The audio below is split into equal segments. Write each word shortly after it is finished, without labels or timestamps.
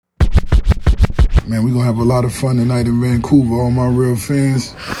Man, we're going to have a lot of fun tonight in Vancouver, all my real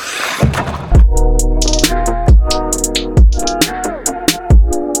fans.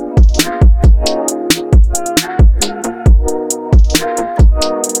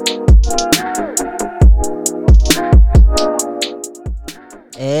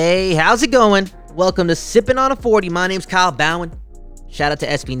 Hey, how's it going? Welcome to Sipping on a 40. My name's Kyle Bowen. Shout out to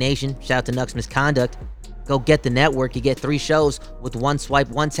SB Nation. Shout out to Nucks Misconduct. Go get the network. You get 3 shows with one swipe,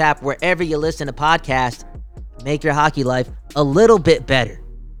 one tap, wherever you listen to podcasts. Make your hockey life a little bit better.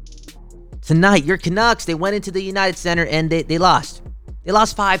 Tonight, your Canucks, they went into the United Center and they lost. They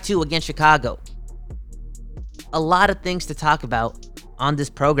lost 5-2 against Chicago. A lot of things to talk about on this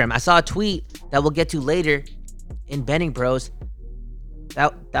program. I saw a tweet that we'll get to later in Betting Bros.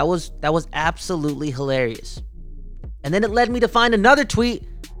 That was absolutely hilarious. And then it led me to find another tweet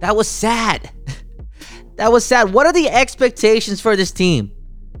that was sad. That was sad. What are the expectations for this team?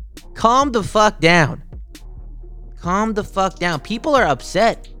 Calm the fuck down. Calm the fuck down. People are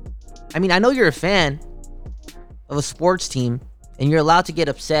upset. I mean, I know you're a fan of a sports team and you're allowed to get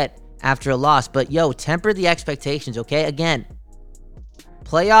upset after a loss, but yo, temper the expectations, okay? Again,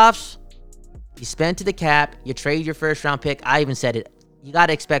 playoffs, you spend to the cap, you trade your first round pick. I even said it. You got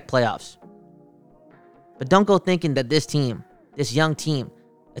to expect playoffs. But don't go thinking that this team, this young team,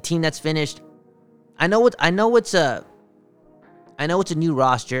 a team that's finished, I know it's a new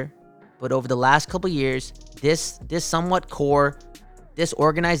roster, but over the last couple years, this somewhat core, this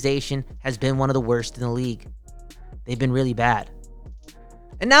organization has been one of the worst in the league. They've been really bad.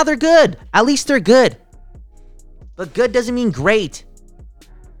 And now they're good. At least they're good. But good doesn't mean great.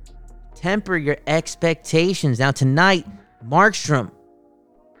 Temper your expectations. Now tonight, Markstrom,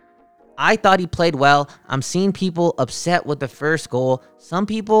 I thought he played well. I'm seeing people upset with the first goal. Some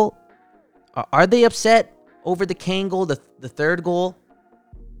people, are they upset over the Kane goal, the third goal?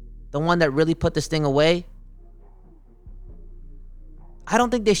 The one that really put this thing away? I don't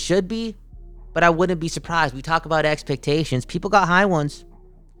think they should be, but I wouldn't be surprised. We talk about expectations. People got high ones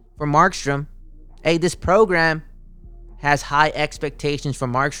for Markstrom. Hey, this program has high expectations for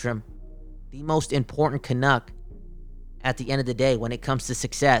Markstrom, the most important Canuck at the end of the day when it comes to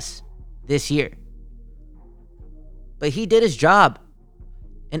success this year. But he did his job.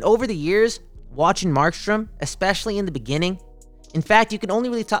 And over the years, watching Markstrom, especially in the beginning, in fact, you could only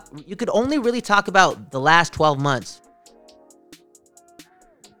really talk about the last 12 months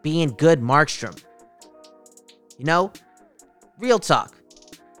being good Markstrom. You know? Real talk.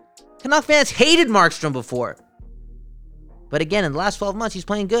 Canuck fans hated Markstrom before. But again, in the last 12 months, he's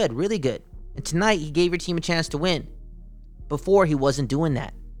playing good, really good. And tonight, he gave your team a chance to win. Before, he wasn't doing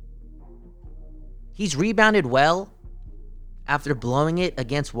that. He's rebounded well after blowing it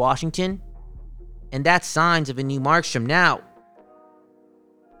against Washington. And that's signs of a new Markstrom. Now,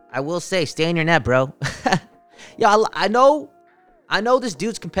 I will say, stay in your net, bro. Yeah, I know this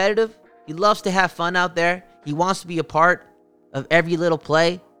dude's competitive. He loves to have fun out there. He wants to be a part of every little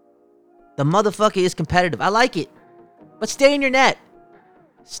play. The motherfucker is competitive. I like it. But stay in your net.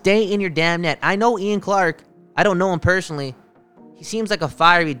 Stay in your damn net. I know Ian Clark. I don't know him personally. He seems like a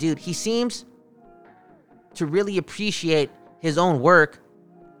fiery dude. He seems to really appreciate his own work.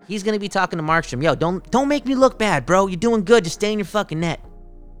 He's going to be talking to Markstrom. Yo, don't make me look bad, bro. You're doing good. Just stay in your fucking net.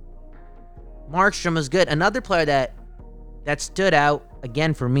 Markstrom is good. Another player that stood out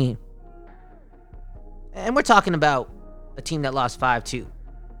again for me. And we're talking about a team that lost 5-2.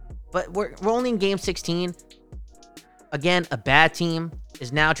 But we're only in game 16. Again, a bad team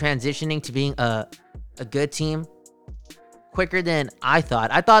is now transitioning to being a good team quicker than I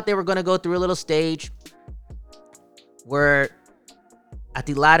thought. I thought they were going to go through a little stage where at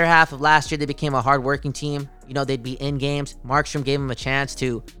the latter half of last year, they became a hard-working team. You know, they'd be in games. Markstrom gave them a chance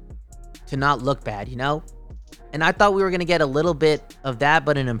to not look bad, you know? And I thought we were going to get a little bit of that,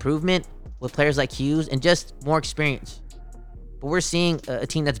 but an improvement with players like Hughes and just more experience. But we're seeing a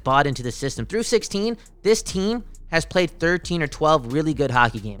team that's bought into the system. Through 16, this team has played 13 or 12 really good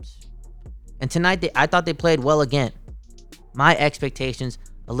hockey games. And tonight, I thought they played well again. My expectations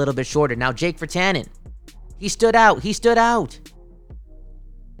a little bit shorter. Now, Jake Virtanen, he stood out.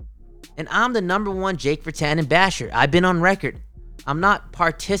 And I'm the number one Jake Virtanen basher. I've been on record. I'm not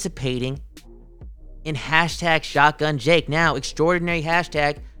participating in hashtag shotgun Jake. Now, extraordinary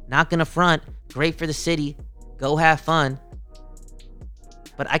hashtag, not gonna front, great for the city, go have fun.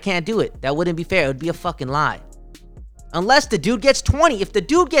 But I can't do it. That wouldn't be fair. It would be a fucking lie. Unless the dude gets 20. If the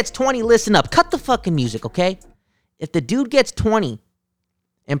dude gets 20, listen up. Cut the fucking music, okay? If the dude gets 20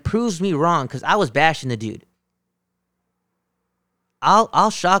 and proves me wrong, because I was bashing the dude, I'll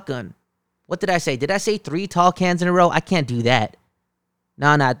shotgun. What did I say? Did I say 3 tall cans in a row? I can't do that. No,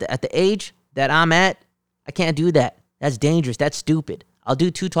 at the age that I'm at, I can't do that. That's dangerous. That's stupid. I'll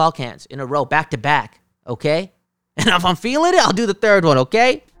do 2 tall cans in a row, back to back, okay? And if I'm feeling it, I'll do the third one,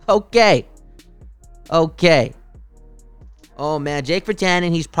 okay? Okay. Oh, man, Jake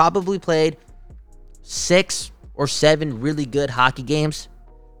Virtanen, he's probably played 6 or 7 really good hockey games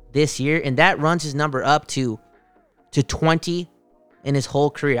this year, and that runs his number up to 20 in his whole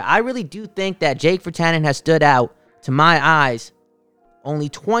career. I really do think that Jake Virtanen has stood out, to my eyes, only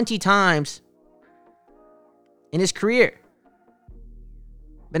 20 times in his career.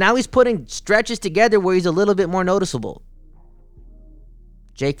 But now he's putting stretches together where he's a little bit more noticeable.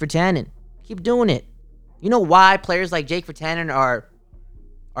 Jake Virtanen, keep doing it. You know why players like Jake Virtanen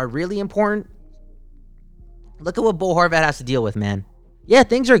are really important? Look at what Bo Horvat has to deal with, man. Yeah,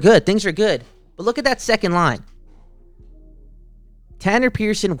 things are good. But look at that second line. Tanner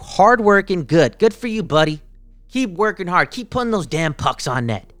Pearson, hard-working, good. Good for you, buddy. Keep working hard. Keep putting those damn pucks on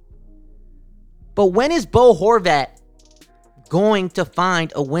net. But when is Bo Horvat going to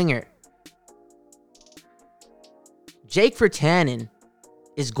find a winger? Jake Virtanen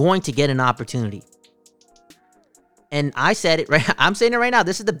is going to get an opportunity. And I said it right. I'm saying it right now.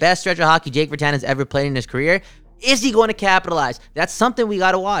 This is the best stretch of hockey Jake Virtanen has ever played in his career. Is he going to capitalize? That's something we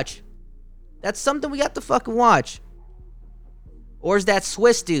got to watch. That's something we got to fucking watch. Or is that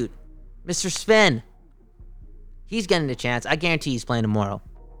Swiss dude, Mr. Sven? He's getting a chance. I guarantee he's playing tomorrow.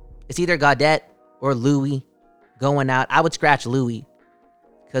 It's either Gaudette or Louis going out. I would scratch Louis.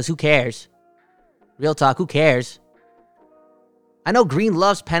 Because who cares? Real talk, who cares? I know Green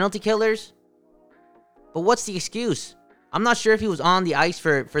loves penalty killers. But what's the excuse? I'm not sure if he was on the ice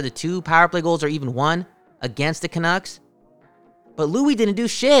for the 2 power play goals or even 1 against the Canucks. But Louis didn't do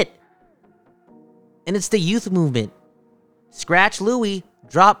shit. And it's the youth movement. Scratch Louis,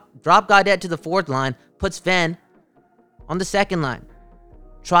 drop Gaudette to the 4th line, put Sven on the 2nd line.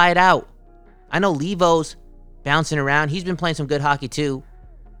 Try it out. I know Levo's bouncing around. He's been playing some good hockey too.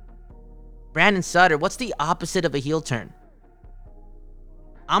 Brandon Sutter, what's the opposite of a heel turn?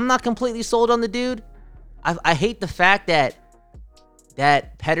 I'm not completely sold on the dude. I hate the fact that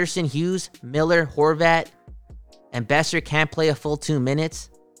Pettersson, Hughes, Miller, Horvat, and Besser can't play a full 2 minutes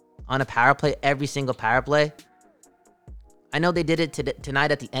on a power play, every single power play. I know they did it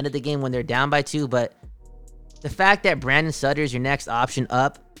tonight at the end of the game when they're down by 2, but the fact that Brandon Sutter is your next option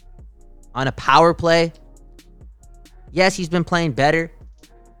up on a power play, yes, he's been playing better,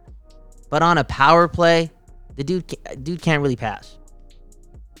 but on a power play, the dude can't really pass.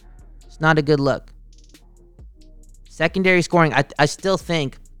 It's not a good look. Secondary scoring, I still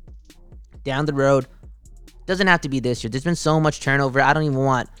think down the road, doesn't have to be this year. There's been so much turnover. I don't even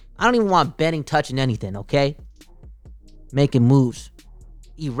want betting touching anything, okay? Making moves.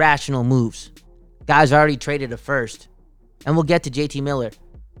 Irrational moves. Guys already traded a first. And we'll get to JT Miller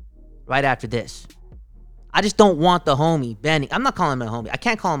right after this. I just don't want the homie, Benning. I'm not calling him a homie. I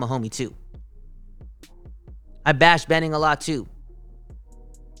can't call him a homie too. I bash Benning a lot too.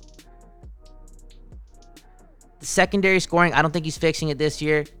 The secondary scoring, I don't think he's fixing it this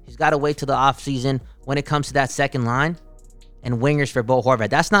year. He's got to wait till the offseason when it comes to that second line. And wingers for Bo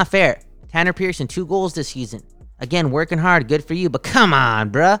Horvat. That's not fair. Tanner Pearson, 2 goals this season. Again, working hard. Good for you. But come on,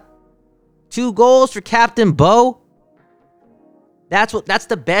 bruh. 2 goals for Captain Bo? That's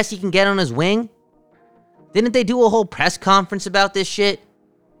the best he can get on his wing? Didn't they do a whole press conference about this shit?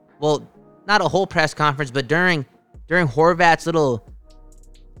 Well, not a whole press conference, but during Horvat's little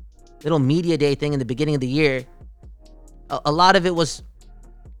media day thing in the beginning of the year, a lot of it was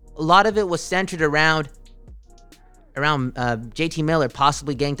centered around JT Miller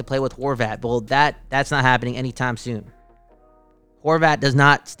possibly getting to play with Horvat. Well, that's not happening anytime soon. Horvat does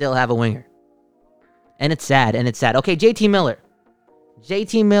not still have a winger. And it's sad. Okay, JT Miller,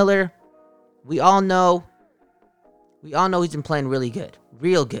 we all know he's been playing really good.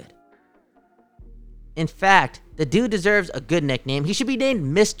 Real good. In fact, the dude deserves a good nickname. He should be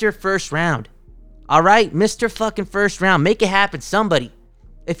named Mr. First Round. All right? Mr. fucking First Round. Make it happen, somebody.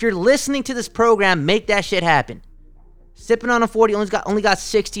 If you're listening to this program, make that shit happen. Sipping on a 40 only got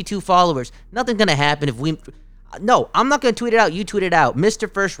 62 followers. Nothing's going to happen if we... No, I'm not going to tweet it out. You tweet it out.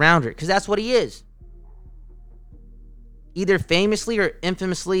 Mr. First Rounder, because that's what he is. Either famously or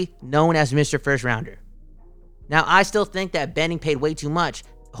infamously known as Mr. First Rounder. Now, I still think that Benning paid way too much.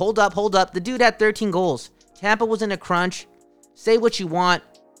 Hold up. The dude had 13 goals. Tampa was in a crunch. Say what you want.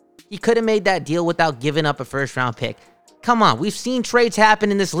 He could have made that deal without giving up a first-round pick. Come on, we've seen trades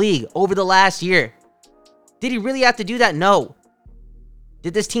happen in this league over the last year. Did he really have to do that? No.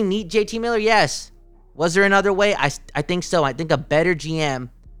 Did this team need JT Miller? Yes. Was there another way? I think so. I think a better GM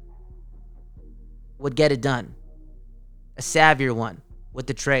would get it done. A savvier one with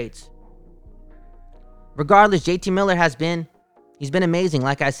the trades. Regardless, JT Miller he's been amazing,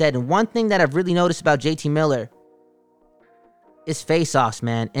 like I said. And one thing that I've really noticed about JT Miller is face-offs,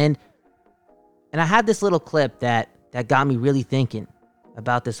 man. And I had this little clip that got me really thinking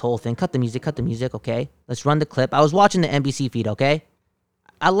about this whole thing. Cut the music, okay? Let's run the clip. I was watching the NBC feed, okay?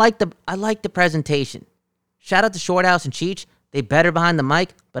 I like the presentation. Shout out to Shorthouse and Cheech. They better behind the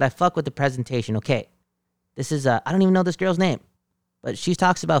mic, but I fuck with the presentation, okay? This is, I don't even know this girl's name, but she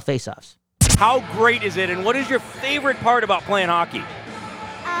talks about face-offs. How great is it, and what is your favorite part about playing hockey?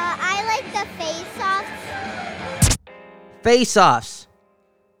 I like the face-offs. Face-offs.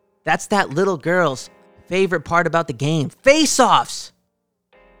 That's that little girl's favorite part about the game. Face-offs.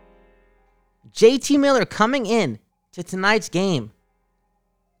 JT Miller coming in to tonight's game.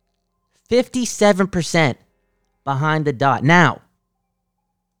 57% behind the dot. Now,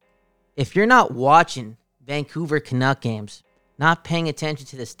 if you're not watching Vancouver Canuck games, not paying attention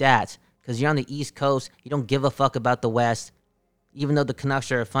to the stats, because you're on the East Coast, you don't give a fuck about the West, even though the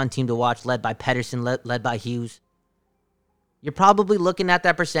Canucks are a fun team to watch, led by Pettersson, led by Hughes. You're probably looking at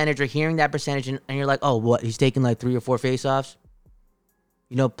that percentage or hearing that percentage, and you're like, oh, what? He's taking like 3 or 4 faceoffs?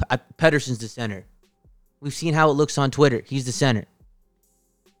 You know, Pettersson's the center. We've seen how it looks on Twitter. He's the center.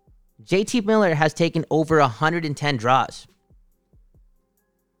 JT Miller has taken over 110 draws.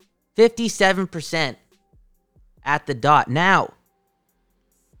 57% at the dot. Now,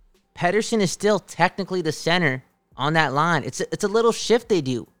 Pettersson is still technically the center on that line. It's a little shift they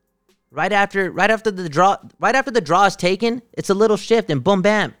do. Right after the draw is taken, it's a little shift, and boom,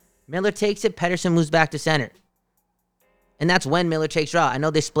 bam. Miller takes it, Pettersson moves back to center. And that's when Miller takes draw. I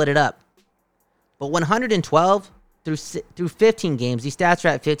know they split it up. But 112 through 15 games, these stats are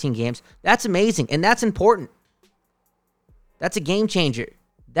at 15 games, that's amazing, and that's important. That's a game changer.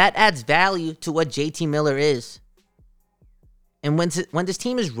 That adds value to what JT Miller is. And when this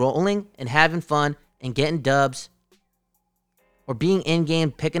team is rolling and having fun and getting dubs, or being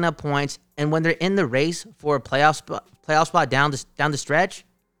in-game, picking up points, and when they're in the race for a playoff spot down the stretch,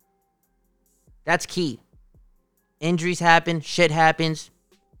 that's key. Injuries happen, shit happens.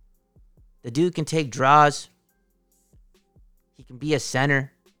 The dude can take draws. He can be a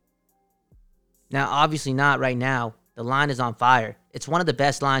center. Now, obviously not right now. The line is on fire. It's one of the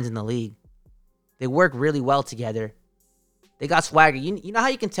best lines in the league. They work really well together. They got swagger. You know how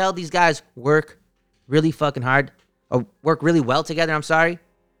you can tell these guys work really fucking hard? Or work really well together,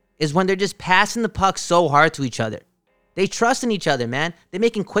 is when they're just passing the puck so hard to each other. They trust in each other, man. They're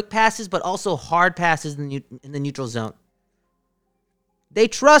making quick passes, but also hard passes in the neutral zone. They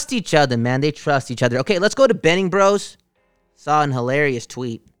trust each other, man. They trust each other. Okay, let's go to Benning Bros. Saw an hilarious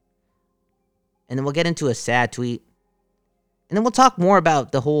tweet. And then we'll get into a sad tweet. And then we'll talk more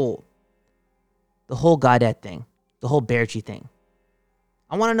about the whole Gaudette thing. The whole Baertschi thing.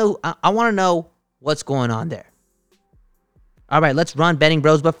 I want to know what's going on there. All right, let's run Betting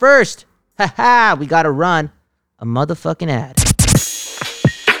Bros. But first, we got to run a motherfucking ad.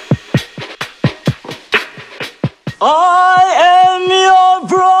 I am your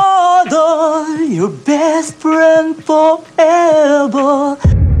brother, your best friend forever.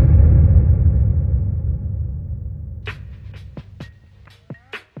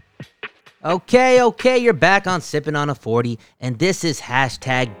 Okay, you're back on Sipping on a 40, and this is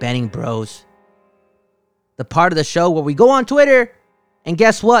hashtag Betting Bros. The part of the show where we go on Twitter, and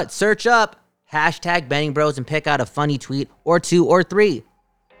guess what? Search up hashtag Betting Bros and pick out a funny tweet or 2 or 3.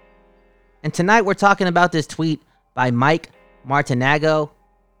 And tonight we're talking about this tweet by Mike Martinago.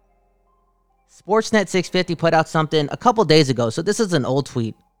 Sportsnet 650 put out something a couple days ago, so this is an old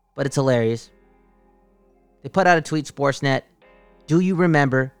tweet, but it's hilarious. They put out a tweet, Sportsnet. Do you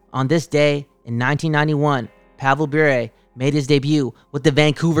remember on this day in 1991, Pavel Bure made his debut with the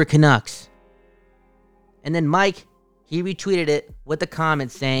Vancouver Canucks? And then Mike, he retweeted it with a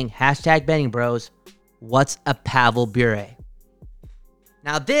comment saying, hashtag Betting Bros, what's a Pavel Bure?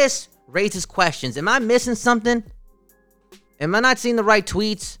 Now this raises questions. Am I missing something? Am I not seeing the right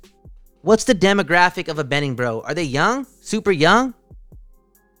tweets? What's the demographic of a betting bro? Are they young? Super young?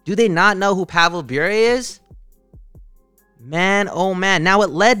 Do they not know who Pavel Bure is? Man, oh man. Now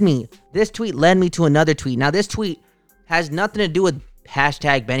this tweet led me to another tweet. Now this tweet has nothing to do with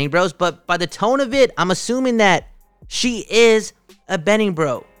hashtag Betting Bros, but by the tone of it, I'm assuming that she is a betting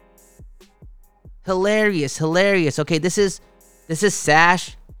bro. Hilarious. Okay, this is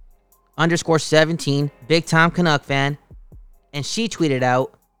Sash _17, big time Canuck fan, and she tweeted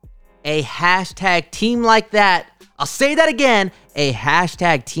out a hashtag team like that. I'll say that again. A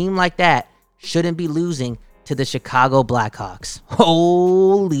hashtag team like that shouldn't be losing to the Chicago Blackhawks.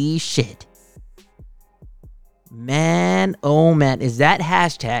 Holy shit. Man, oh man, is that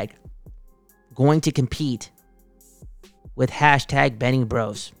hashtag going to compete with hashtag Benny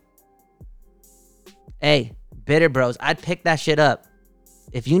Bros. Hey, Bitter Bros, I'd pick that shit up.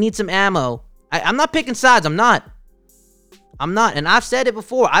 If you need some ammo, I'm not picking sides. I'm not. And I've said it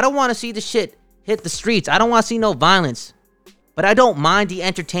before. I don't want to see the shit hit the streets. I don't want to see no violence. But I don't mind the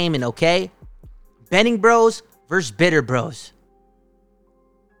entertainment, okay? Benning Bros versus Bitter Bros.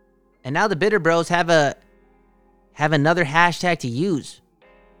 And now the Bitter Bros have another hashtag to use.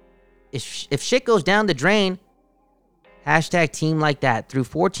 If shit goes down the drain, hashtag team like that through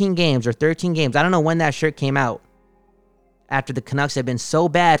 14 games or 13 games. I don't know when that shirt came out. After the Canucks have been so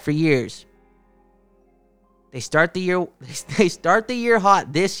bad for years. They start the year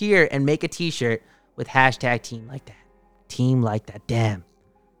hot this year and make a t-shirt with hashtag team like that. Team like that. Damn.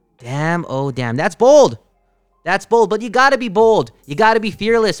 Damn, oh damn. That's bold. That's bold, but you gotta be bold. You gotta be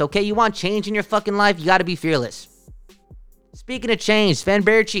fearless, okay? You want change in your fucking life, you gotta be fearless. Speaking of change, Sven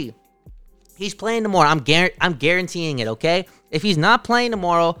Baertschi, he's playing tomorrow. I'm guaranteeing it, okay? If he's not playing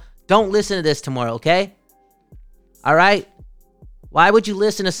tomorrow, don't listen to this tomorrow, okay? All right? Why would you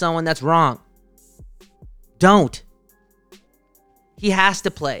listen to someone that's wrong? Don't. He has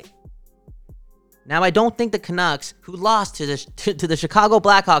to play. Now, I don't think the Canucks, who lost to the Chicago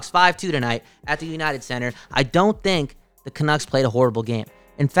Blackhawks 5-2 tonight at the United Center, I don't think the Canucks played a horrible game.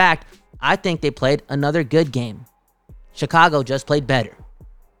 In fact, I think they played another good game. Chicago just played better.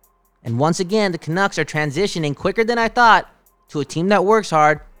 And once again, the Canucks are transitioning quicker than I thought to a team that works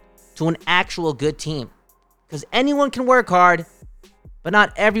hard to an actual good team. Because anyone can work hard, but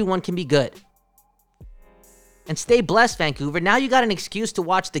not everyone can be good. And stay blessed, Vancouver. Now you got an excuse to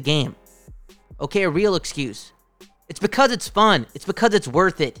watch the game. Okay, a real excuse. It's because it's fun. It's because it's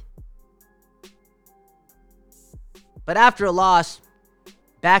worth it. But after a loss,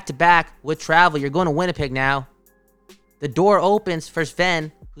 back-to-back with travel, you're going to Winnipeg now. The door opens for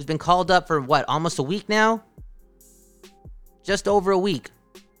Sven, who's been called up for, what, almost a week now? Just over a week.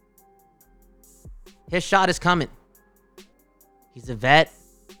 His shot is coming. He's a vet.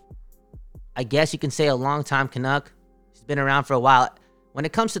 I guess you can say a long-time Canuck. He's been around for a while. When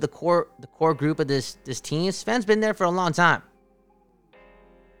it comes to the core group of this team, Sven's been there for a long time.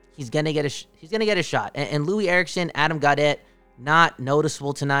 He's gonna get a shot. And Louis Eriksson, Adam Gaudette, not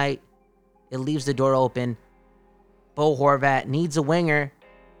noticeable tonight. It leaves the door open. Bo Horvat needs a winger.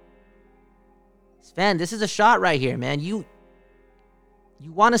 Sven, this is a shot right here, man. You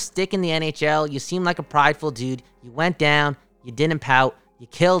want to stick in the NHL. You seem like a prideful dude. You went down. You didn't pout. You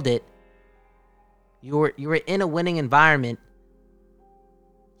killed it. You were in a winning environment.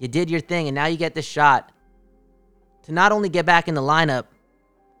 You did your thing, and now you get this shot to not only get back in the lineup,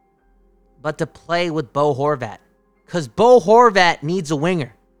 but to play with Bo Horvat. Because Bo Horvat needs a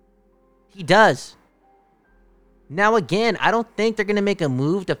winger. He does. Now, again, I don't think they're going to make a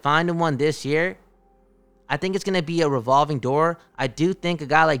move to find him one this year. I think it's going to be a revolving door. I do think a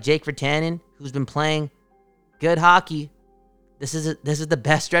guy like Jake Virtanen, who's been playing good hockey, this is the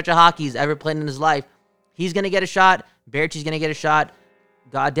best stretch of hockey he's ever played in his life. He's going to get a shot. Baertschi's going to get a shot.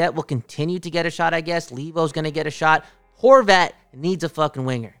 Gaudette will continue to get a shot, I guess. Levo's going to get a shot. Horvat needs a fucking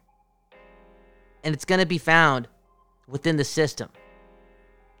winger. And it's going to be found within the system.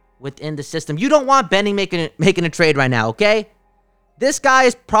 Within the system. You don't want Benny making a trade right now, okay? This guy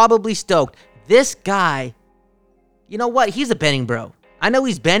is probably stoked. This guy, you know what? He's a Benning bro. I know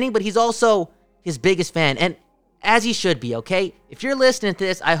he's Benning, but he's also his biggest fan. And as he should be, okay? If you're listening to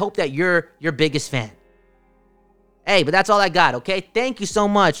this, I hope that you're your biggest fan. Hey, but that's all I got, okay? Thank you so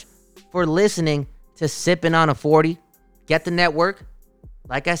much for listening to Sippin' on a 40. Get the network.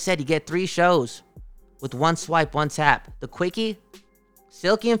 Like I said, you get 3 shows with one swipe, one tap. The Quickie,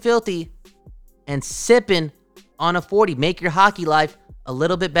 Silky and Filthy, and Sippin' on a 40. Make your hockey life a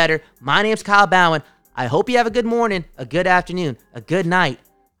little bit better. My name's Kyle Bowen. I hope you have a good morning, a good afternoon, a good night.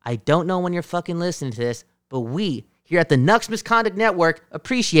 I don't know when you're fucking listening to this, but we here at the Nucks Misconduct Network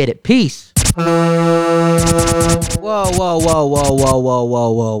appreciate it. Peace. Whoa.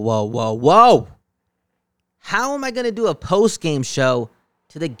 How am I going to do a post-game show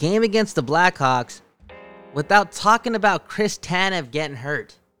to the game against the Blackhawks without talking about Chris Tanev getting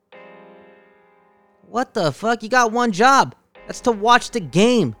hurt? What the fuck? You got one job. That's to watch the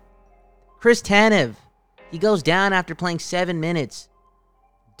game. Chris Tanev, he goes down after playing 7 minutes.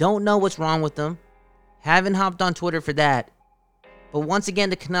 Don't know what's wrong with him. Haven't hopped on Twitter for that. But once again,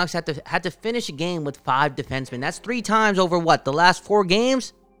 the Canucks had to finish a game with 5 defensemen. That's 3 times over what? The last 4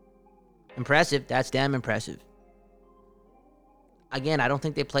 games? Impressive. That's damn impressive. Again, I don't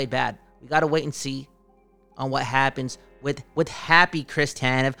think they played bad. We got to wait and see on what happens with happy Chris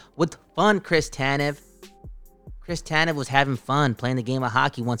Tanev, with fun Chris Tanev. Chris Tanev was having fun playing the game of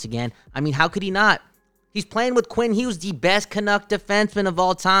hockey once again. I mean, how could he not? He's playing with Quinn Hughes, the best Canuck defenseman of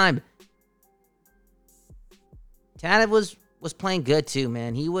all time. Tanev was playing good too,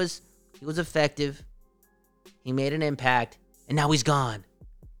 man. He was effective. He made an impact, and now he's gone.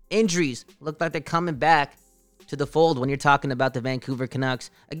 Injuries look like they're coming back to the fold when you're talking about the Vancouver Canucks.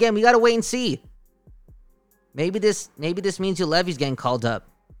 Again, we got to wait and see. Maybe this means Julevi's getting called up.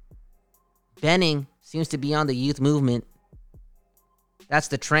 Benning seems to be on the youth movement. That's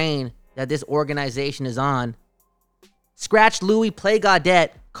the train that this organization is on. Scratch Louis, play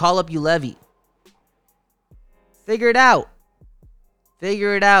Gaudette, call up Julevi. Figure it out.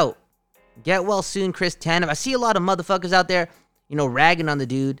 Figure it out. Get well soon, Chris Tanev. I see a lot of motherfuckers out there, ragging on the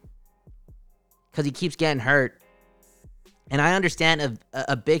dude because he keeps getting hurt. And I understand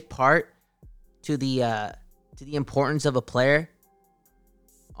a big part to the importance of a player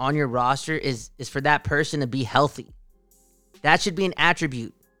on your roster is for that person to be healthy. That should be an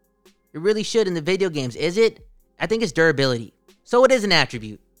attribute. It really should in the video games. Is it? I think it's durability. So it is an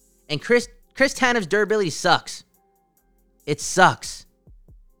attribute. And Chris Tanev's durability sucks. It sucks.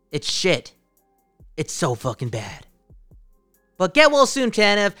 It's shit. It's so fucking bad. But get well soon,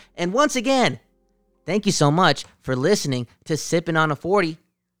 Tanev. And once again, thank you so much for listening to Sippin' on a 40.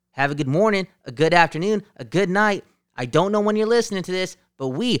 Have a good morning, a good afternoon, a good night. I don't know when you're listening to this, but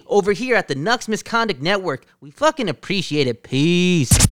we over here at the Nucks Misconduct Network, we fucking appreciate it. Peace.